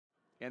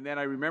And then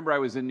I remember I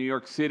was in New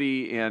York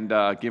City and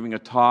giving a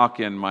talk,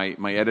 and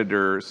my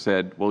editor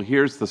said, well,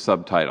 here's the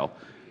subtitle,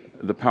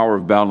 The Power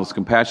of Boundless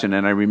Compassion.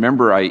 And I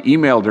remember I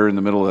emailed her in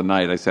the middle of the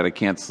night. I said, I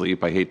can't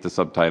sleep. I hate the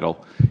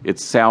subtitle. It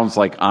sounds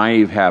like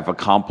I have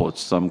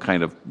accomplished some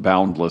kind of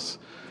boundless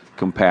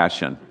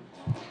compassion.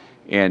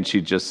 And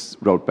she just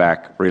wrote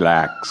back,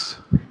 relax.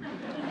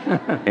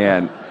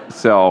 And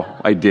so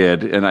I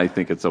did, and I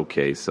think it's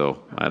okay,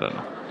 so I don't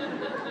know.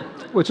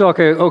 Well, it's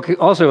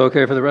also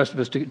okay for the rest of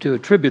us to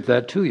attribute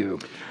that to you.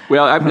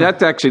 Well,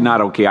 that's actually not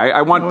okay.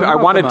 I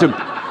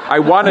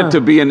wanted to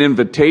be an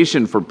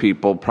invitation for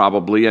people,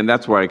 probably, and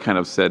that's where I kind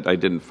of said I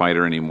didn't fight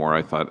her anymore.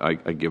 I thought I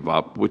give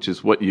up, which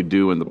is what you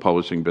do in the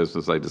publishing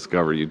business, I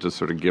discover. You just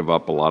sort of give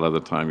up a lot of the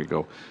time. You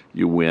go,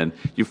 you win.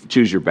 You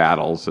choose your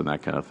battles and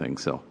that kind of thing.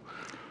 So,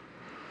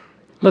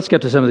 let's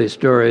get to some of these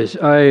stories.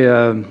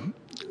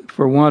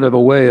 For want of a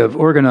way of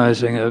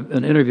organizing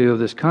an interview of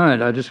this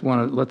kind, I just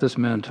want to let this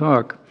man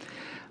talk.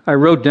 I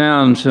wrote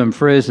down some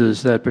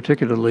phrases that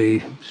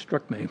particularly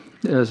struck me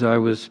as I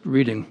was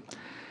reading.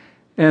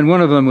 And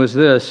one of them was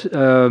this: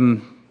 to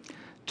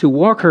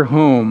walk her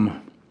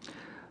home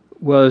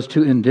was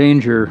to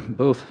endanger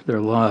both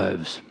their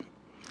lives.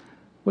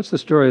 What's the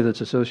story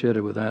that's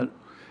associated with that?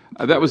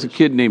 That was a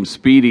kid named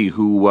Speedy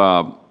who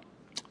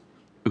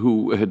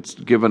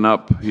had given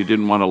up. He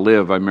didn't want to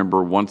live. I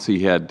remember once he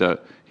had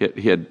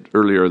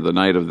earlier the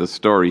night of the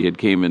story, he had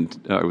came in.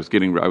 I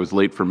was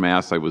late for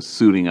mass. I was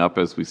suiting up,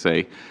 as we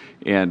say,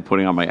 and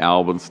putting on my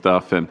album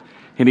stuff. And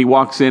he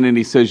walks in and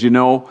he says,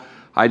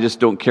 I just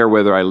don't care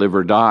whether I live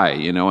or die,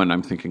 And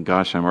I'm thinking,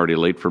 gosh, I'm already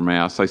late for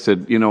mass. I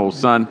said,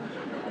 son,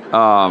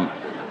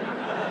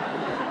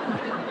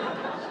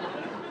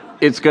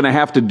 it's going to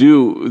have to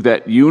do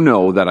that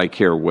that I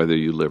care whether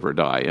you live or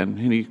die. And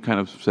he kind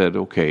of said,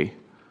 okay.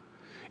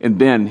 And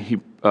then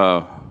he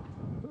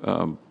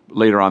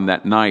later on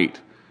that night,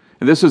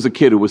 and this was a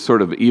kid who was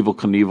sort of Evel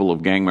Knievel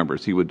of gang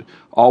members. He would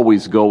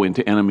always go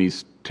into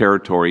enemy's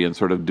territory and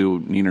sort of do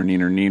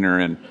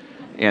neener,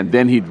 and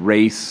then he'd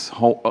race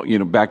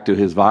back to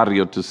his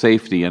barrio to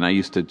safety. And I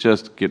used to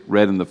just get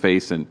red in the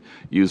face and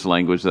use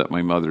language that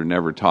my mother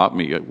never taught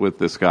me with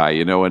this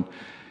guy,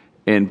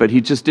 but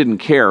he just didn't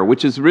care,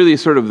 which is really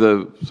sort of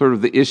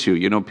the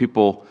issue.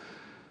 People,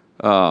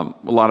 a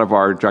lot of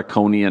our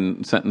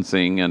draconian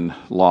sentencing and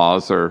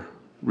laws are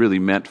really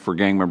meant for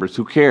gang members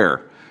who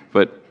care,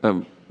 but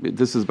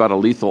this is about a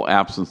lethal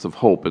absence of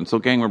hope, and so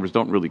gang members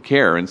don't really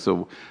care, and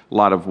so a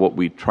lot of what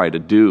we try to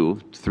do,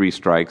 3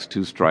 strikes,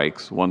 2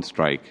 strikes, 1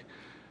 strike,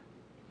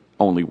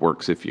 only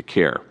works if you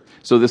care.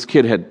 So this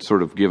kid had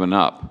sort of given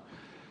up.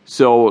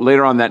 So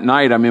later on that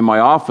night, I'm in my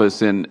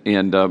office, and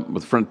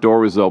the front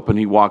door was open.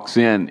 He walks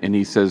in, and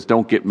he says,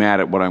 don't get mad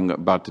at what I'm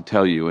about to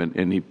tell you,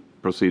 and he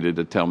proceeded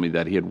to tell me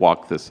that he had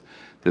walked this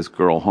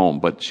girl home,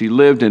 but she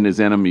lived in his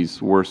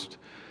enemy's worst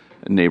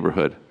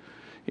neighborhood.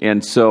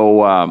 And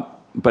so,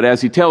 but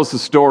as he tells the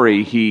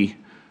story, he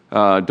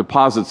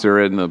deposits her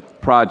in the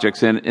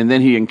projects, and then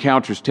he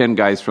encounters 10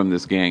 guys from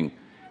this gang,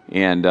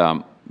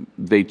 and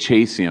they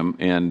chase him,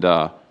 and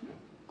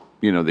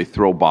they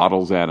throw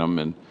bottles at him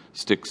and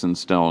sticks and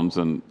stones,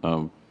 and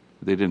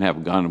they didn't have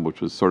a gun,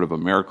 which was sort of a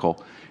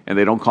miracle, and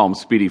they don't call him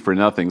Speedy for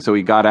nothing. So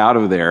he got out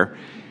of there.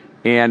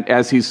 And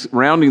as he's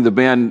rounding the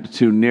bend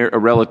to near a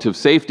relative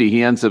safety,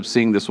 he ends up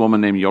seeing this woman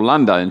named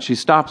Yolanda, and she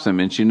stops him,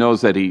 and she knows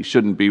that he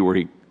shouldn't be where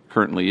he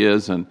currently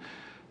is, and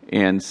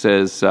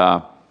says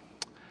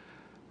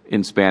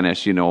in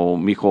Spanish,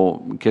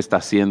 mijo, ¿qué está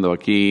haciendo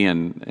aquí?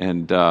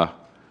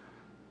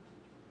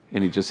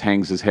 And he just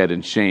hangs his head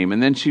in shame.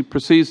 And then she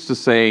proceeds to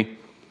say,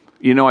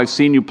 I've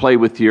seen you play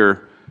with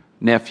your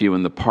nephew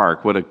in the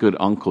park. What a good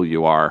uncle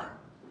you are.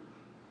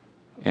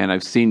 And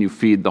I've seen you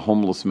feed the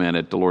homeless men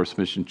at Dolores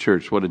Mission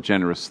Church. What a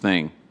generous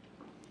thing.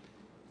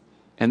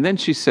 And then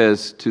she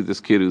says to this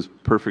kid who's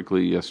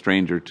perfectly a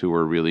stranger to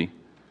her, really,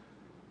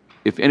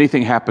 if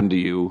anything happened to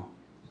you,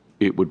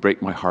 it would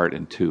break my heart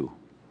in 2.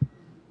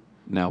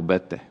 Now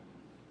vete.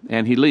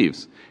 And he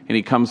leaves. And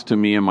he comes to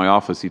me in my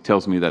office. He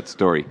tells me that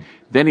story.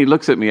 Then he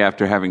looks at me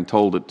after having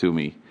told it to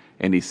me,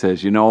 and he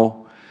says,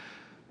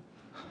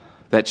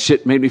 that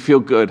shit made me feel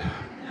good.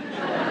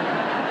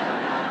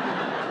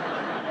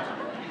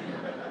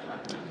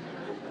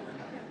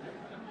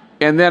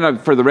 And then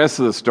for the rest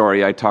of the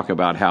story, I talk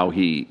about how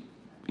he,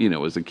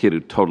 was a kid who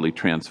totally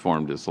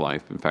transformed his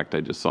life. In fact,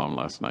 I just saw him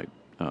last night.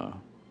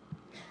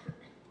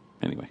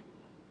 Anyway.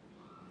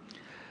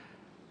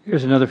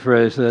 Here's another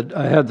phrase that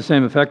had the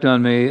same effect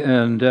on me,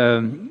 and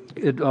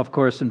it, of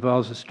course,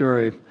 involves a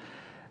story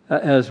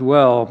as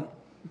well.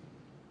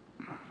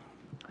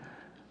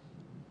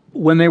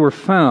 When they were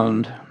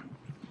found,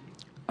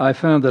 I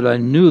found that I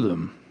knew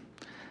them,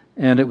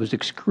 and it was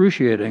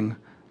excruciating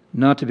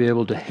not to be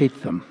able to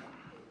hate them.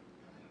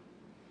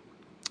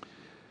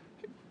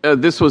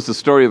 This was the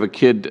story of a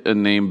kid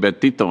named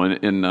Betito.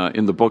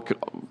 In the book,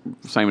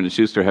 Simon &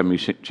 Schuster had me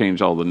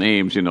change all the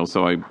names,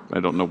 so I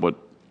don't know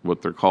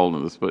what they're called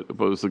in this, but it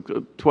was a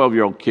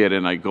 12-year-old kid,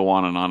 and I go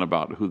on and on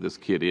about who this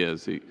kid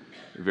is. A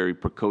very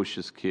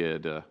precocious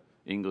kid.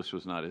 English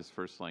was not his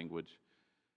first language.